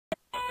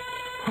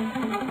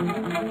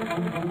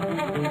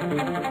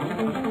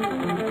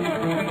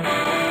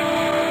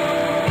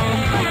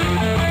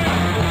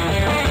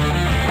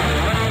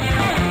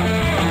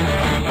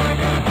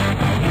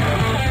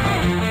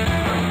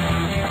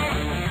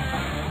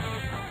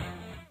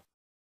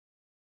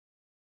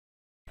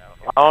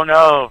Oh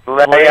no,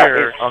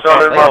 Leia is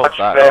so much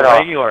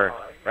better.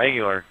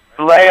 Regular.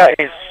 Leia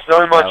is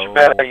so much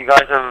better. You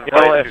guys haven't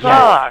played it.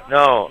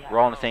 No, we're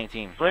all on the same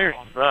team. Slayer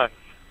sucks.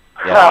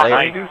 Yeah,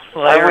 I'm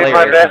with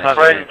my best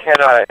friend,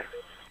 Kedi.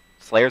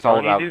 Slayer's all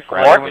about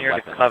Slayer when you're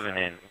the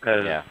Covenant,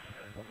 because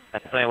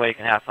that's the only way you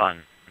can have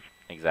fun.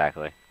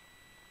 Exactly.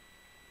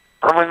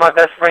 I'm with my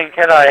best friend,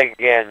 Kedi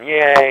again.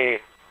 Yay.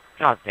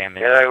 God damn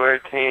it. Kedi, we're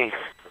a team.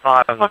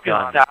 Fucking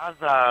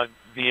Daza,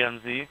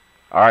 BMZ.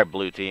 Alright,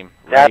 blue team.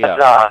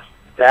 Daza.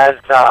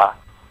 Daza.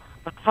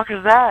 What the fuck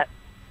is that?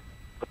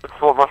 That's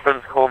what my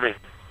friends call me.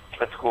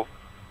 That's cool.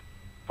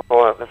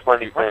 Oh, that's my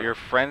nickname. Your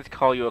friends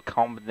call you a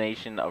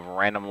combination of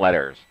random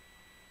letters.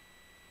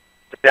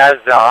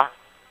 Daza.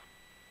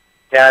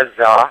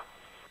 Daza.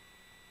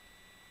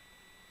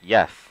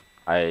 Yes.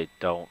 I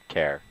don't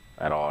care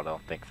at all. I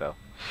don't think so.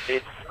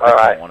 It's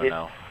alright. Don't want to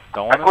know.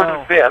 Don't want to know. I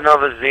couldn't fit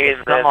another Z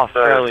in there. Some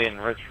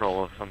Australian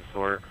ritual of some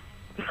sort.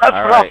 That's all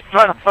what I was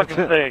trying to fucking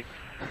say.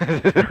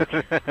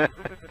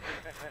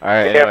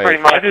 Alright, yeah,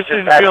 pretty much. I just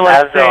didn't feel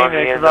like saying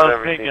it because I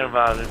was thinking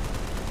about it.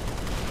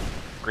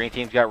 Green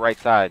team's got right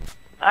side.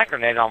 That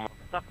grenade almost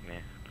stuck me.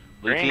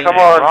 Blue team. Come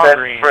on,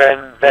 best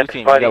friend, best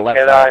buddy,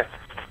 Kedi.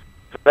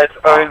 Let's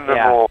own the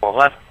ball.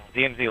 Left,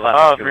 DMZ left.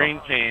 Oh,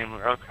 green team,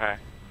 okay.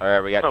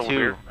 Alright, we got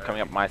two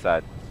coming up my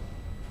side.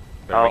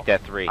 Better make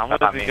that three. I'm with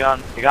the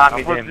gun. You got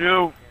me,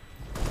 DMZ.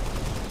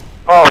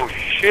 Oh,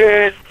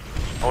 shit.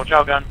 Watch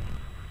out, gun.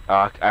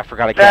 I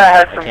forgot I can't.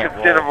 That has some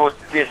considerable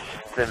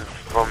distance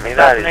from me.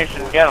 That is.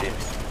 Get him.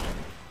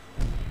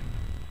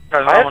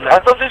 I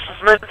thought this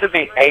was meant to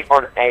be 8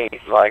 on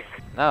 8, like.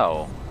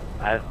 No.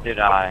 As did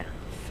I.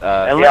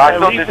 Yeah, I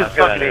thought this was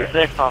going to be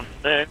 6 on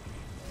 6.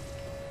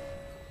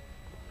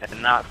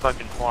 And not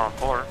fucking 4 on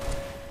 4.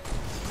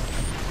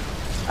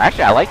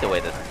 Actually, I like the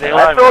way this is.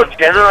 I thought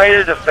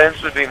generator defense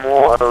would be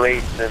more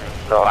elite than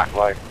stuff.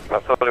 Like, I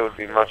thought it would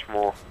be much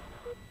more.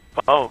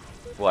 Oh.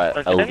 What?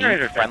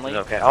 Elite friendly?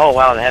 Okay. Oh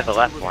wow, they had the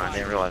left one. I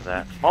didn't realize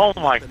that. Oh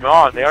my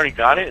god, they already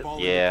got it.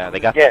 Yeah, they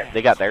got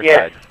their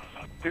side.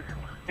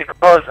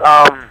 Because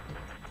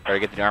Better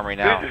get the armory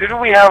now. Who do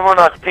we have on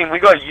our team? We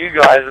got you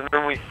guys, and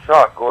then we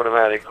suck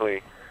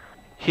automatically.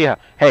 Yeah.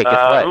 Hey,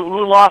 guess what?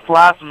 Who lost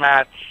last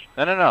match?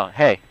 No.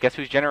 Hey, guess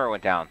whose generator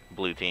went down?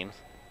 Blue team's.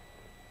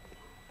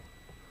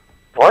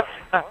 What?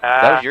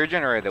 That was your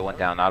generator that went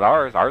down, not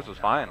ours. Ours was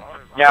fine.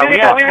 Yeah, we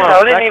had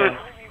 12 seconds.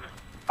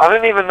 I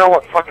don't even know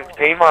what fucking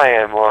team I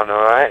am on,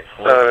 alright?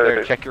 So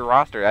there, check your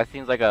roster. That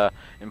seems like a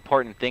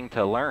important thing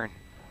to learn.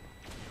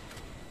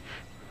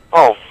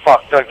 Oh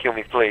fuck, don't kill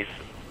me please.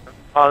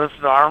 Oh, this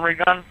is the armory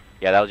gun?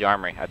 Yeah, that was your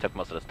armory. I took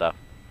most of the stuff.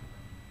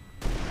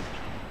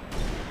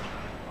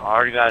 I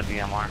already got a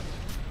DMR.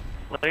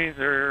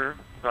 Laser.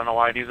 Don't know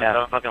why he's using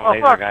those fucking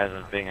laser guys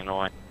is being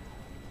annoying.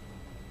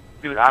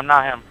 Dude, I'm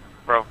not him,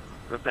 bro.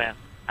 Just saying.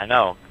 I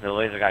know, the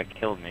laser guy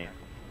killed me.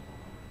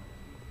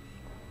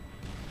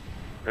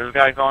 There's a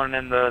guy going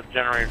in the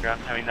generator gun.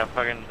 I mean, the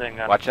fucking thing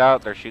gun. Watch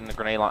out, they're shooting the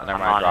grenade launcher. Never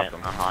mind, I dropped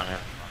them. I'm on it.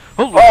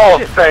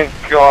 Oh, thank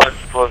God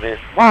for this.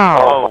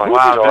 Wow. Oh,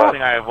 wow, good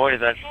thing I avoided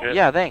that shit.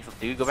 Yeah, thanks,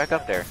 dude. Go back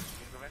up there.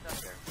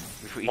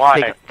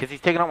 Why? Because he's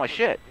taking all my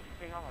shit.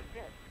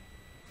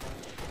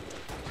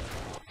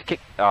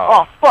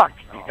 Oh, fuck!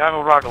 You got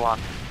a rocket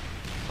launcher.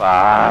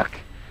 Fuck.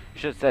 You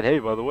should have said, hey,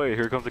 by the way,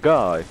 here comes a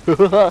guy.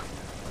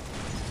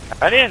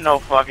 I didn't know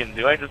fucking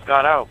dude. I just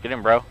got out. Get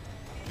in, bro.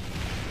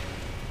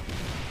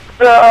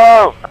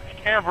 No!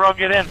 Yeah, bro,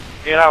 get in.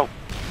 Get out.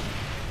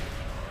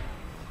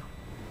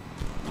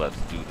 Let's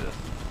do this.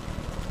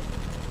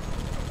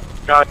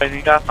 Guys,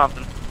 you got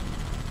something.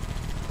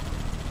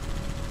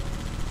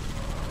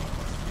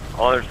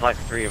 Oh, there's like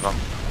 3 of them.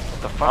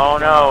 What the fuck? Oh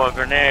no, a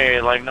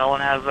grenade. Like, no one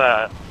has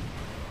that.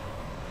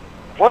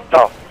 What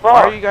the fuck?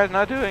 Why are you guys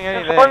not doing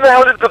anything? When the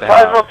hell did the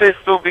plasma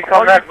pistol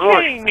become that good?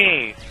 Are you kidding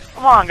me?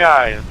 Come on,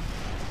 guys.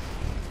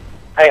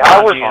 Hey,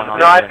 I was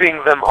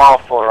sniping them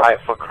off, alright,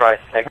 for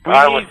Christ's sake.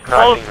 I was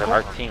sniping them.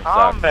 Our team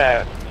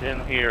combat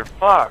in here,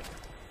 fuck.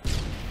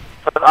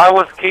 But I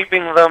was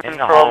keeping them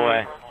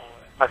from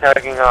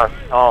attacking us.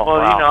 Oh,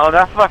 well, you know,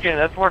 that's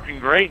working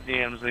great,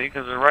 DMZ,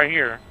 because they're right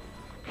here.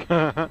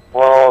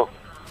 well,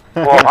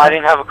 I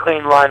didn't have a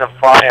clean line of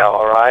fire,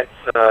 alright?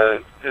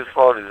 So, whose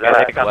fault is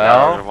that?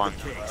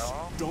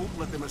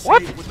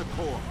 What?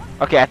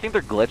 Okay, I think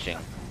they're glitching.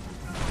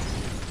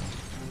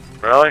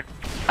 Really?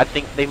 I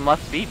think they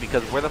must be,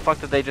 because where the fuck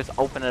did they just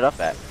open it up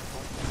at?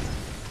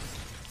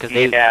 Cause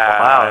they,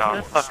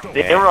 wow,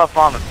 they were up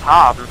on the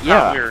top.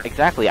 Yeah, weird.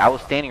 Exactly. I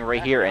was standing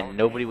right here and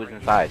nobody was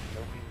inside.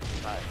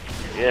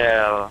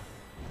 Yeah.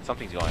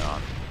 Something's going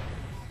on.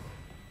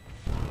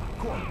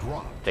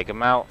 Take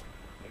them out.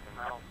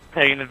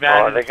 Taking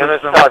advantage. Oh, they're gonna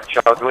start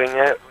juggling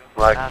it?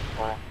 Like...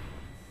 Asshole.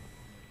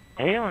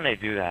 I hate when they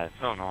do that. It's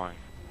so annoying.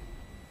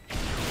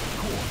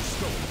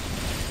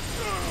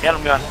 Get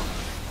him, gun.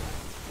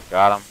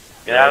 Got him.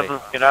 Get out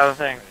of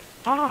the thing.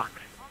 Fuck.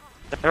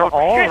 They're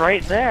all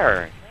right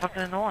there. It's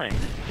fucking annoying.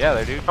 Yeah,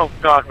 they do. Oh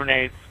god,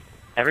 grenades.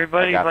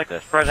 Everybody's like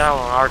this. spread out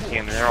on our team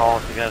and they're all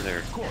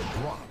together.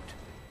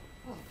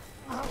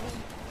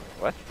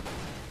 What?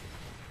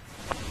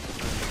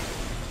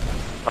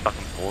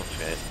 Fucking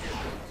bullshit.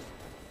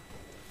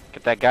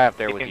 Get that guy up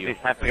there with you.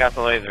 I got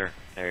the laser.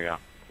 There you go.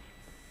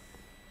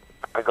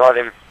 I got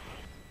him.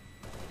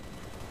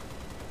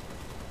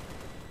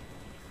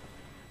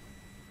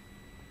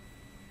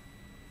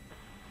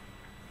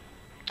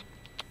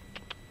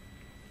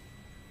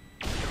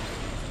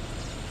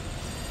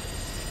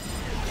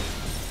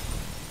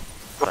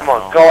 Come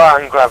on, go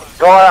out and grab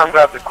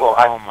the core.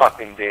 I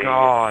fucking did.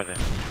 God.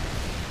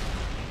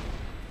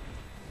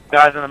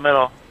 Guys in the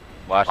middle.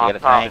 Watch, you get a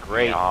tank,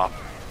 great.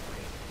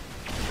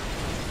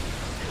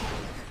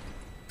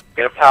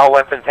 Get a power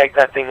weapon, take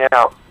that thing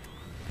out.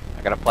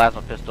 I got a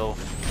plasma pistol.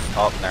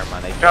 Oh, never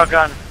mind. They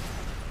Shotgun.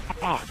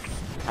 Fuck.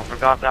 I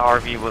forgot that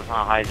RV was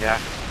on hijack.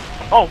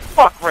 Oh,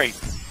 fuck, right.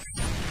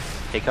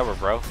 take cover,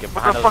 bro. Get Where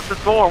behind the fuck's the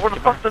door? Where the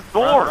fuck's the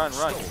door? Run.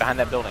 Get behind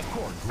that building.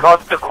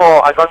 Got the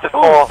core. I got the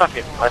core. Fuck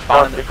it. I Spawn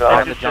found in the the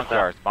guy.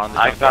 junkyard. Spawn in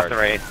the I junkyard. got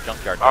the raid.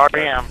 Junkyard.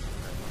 REM.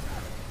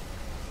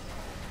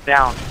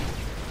 Down.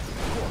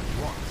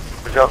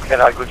 Good job,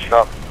 Kedi. Good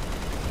shot.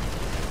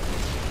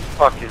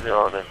 Fuck is it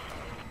on it?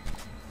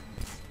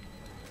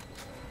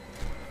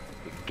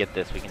 We can get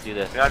this. We can do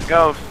this. We got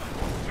ghosts.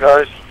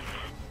 Ghost.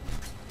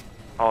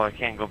 Oh, I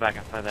can't go back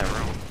inside that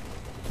room.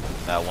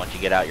 No, once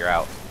you get out, you're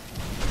out.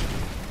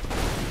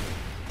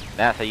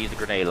 That's how you use the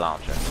grenade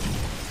launcher.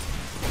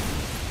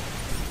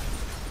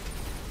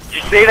 Did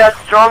you see that,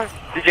 Strong?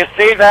 Did you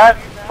see that?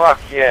 Fuck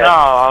yeah. No,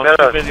 I was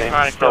No, too busy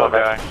trying to kill a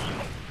guy.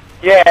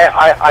 Yeah,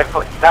 I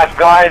put that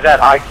guy that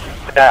I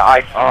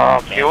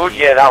killed.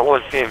 Yeah, that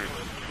was him.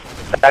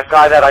 That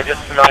guy that I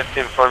just sniped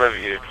in front of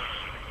you.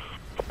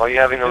 Are you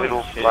having a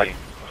little like?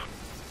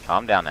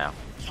 Calm down now.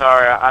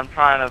 Sorry, I'm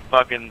trying to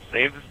fucking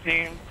save this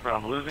team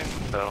from losing,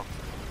 so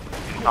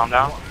calm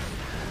down.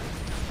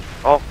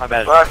 Oh, my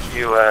bad. Fuck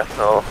you,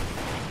 asshole.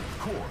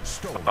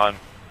 Fun.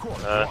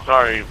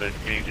 Sorry, but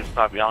can you just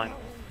stop yelling?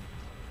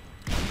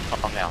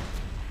 Calm down.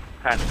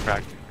 Kind of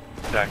distracting.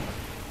 Exactly.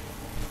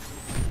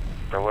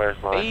 So where's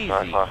my Easy.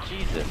 sniper?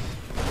 Jesus.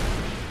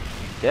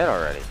 He's dead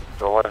already.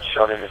 The one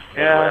shot in his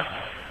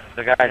Yeah.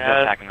 The guy's just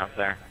hacking up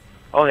there.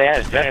 Oh, they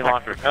had a jet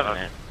launcher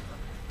Covenant.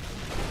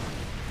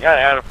 Yeah,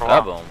 they had it for a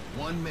while. Boom.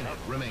 1 minute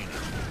remaining.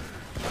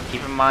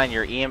 Keep in mind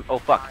your EM. Oh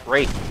fuck!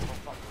 Great.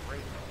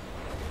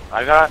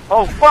 I got.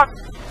 Oh fuck!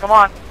 Come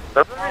on.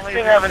 Doesn't this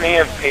thing have an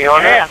EMP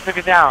on Yeah, it? took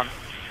it down.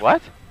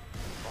 What?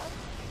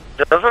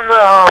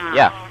 Doesn't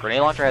Yeah,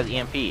 grenade launcher has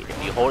EMP.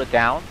 If you hold it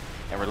down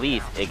and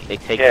release, it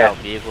takes out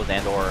vehicles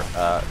and/or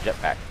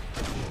jetpack.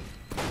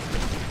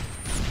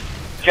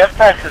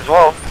 jetpacks as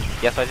well?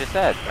 Yes, I just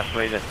said. That's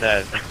what he just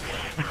said.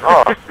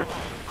 Oh,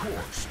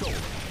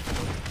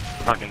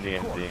 Fucking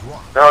DMC.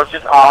 no, I was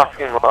just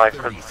asking like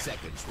to 30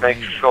 seconds make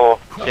remaining. sure.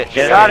 Shit,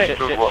 got it.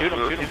 shoot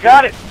him. You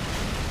got it.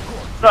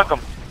 Suck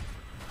him.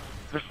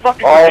 There's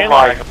fucking. Oh grenade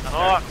my launcher.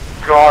 Oh,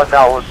 god,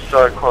 that was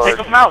so close. take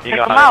them out. You Take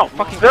got them it. out.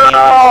 Fucking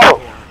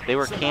No! They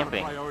were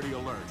camping.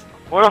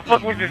 Where the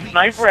fuck was your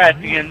sniper at,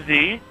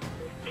 DMZ?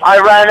 I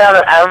ran out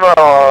of ammo,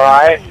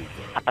 alright?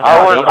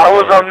 I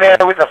was on there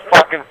with the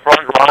fucking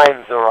front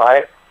lines,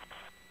 alright?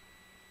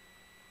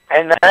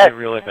 And that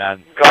Really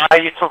bad. guy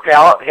you took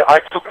out, I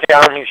took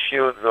down his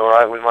shields,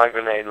 alright, with my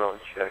grenade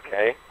launcher,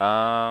 okay?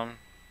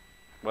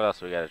 What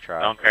else we gotta try?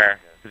 I don't care.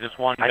 There's just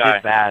one guy. I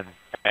did bad.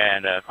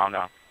 And calm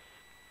down.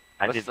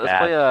 Let's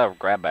play a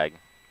grab bag.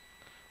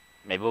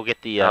 Maybe we'll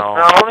get the. No.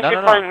 No, I want to keep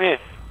playing this.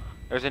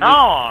 There's a new.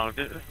 No.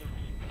 This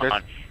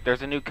is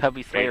There's a new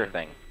Cubby Slayer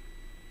thing.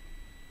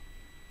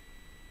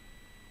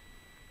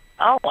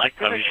 I don't like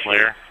Cubby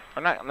Slayer.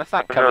 Or not. That's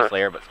not Cubby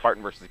Slayer, but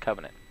Spartan versus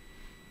Covenant.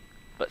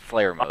 But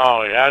Slayer mode.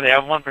 Oh yeah, they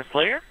have one for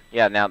Slayer?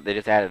 Yeah, now they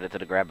just added it to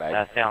the grab bag.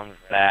 That sounds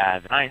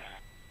bad. Nice.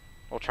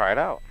 We'll try it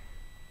out.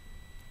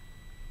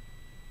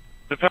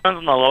 Depends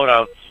on the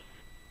loadouts.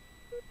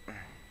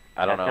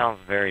 I don't know. That sounds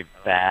very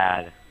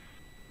bad.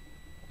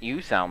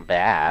 You sound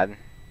bad.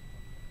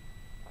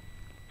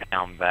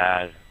 Sound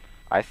bad.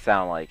 I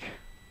sound like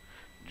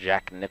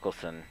Jack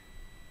Nicholson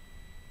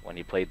when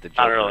he played the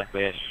Joker. Not really,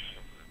 bitch.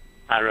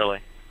 Not really.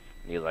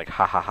 And he was like,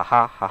 ha ha ha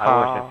ha ha I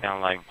ha. wish I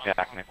sound like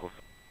Jack Nicholson.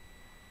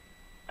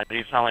 I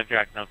do sound like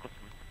Jack Nicholson.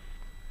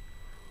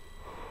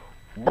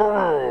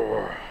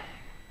 Brrr.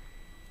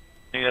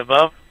 Any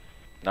above?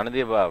 None of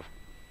the above.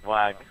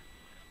 Flag.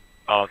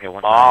 Oh, okay,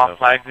 one Oh, time.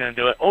 Flag's gonna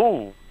do it.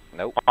 Oh!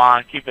 Nope. Come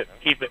on, keep it.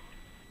 Keep it.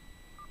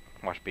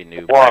 Must be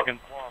noob. What? Second.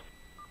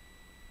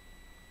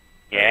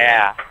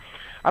 Yeah.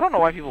 I don't know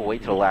why people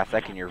wait till the last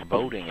second. You're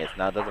voting. It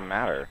doesn't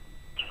matter.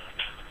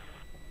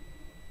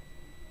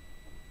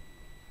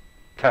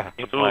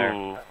 Team Slayer.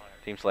 Ooh.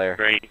 Team Slayer.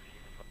 Great.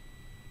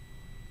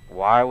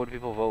 Why would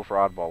people vote for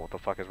Oddball? What the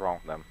fuck is wrong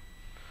with them?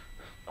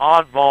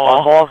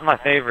 Oddball. Oddball's my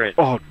favorite.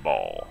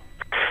 Oddball.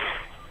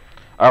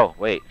 Oh,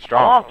 wait.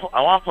 Strong.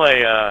 I want to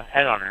play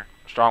Headhunter.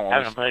 Strong I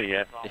haven't played it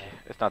yet.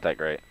 It's not that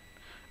great.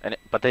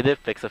 But they did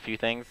fix a few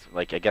things.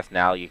 Like, I guess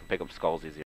now you can pick up skulls easier.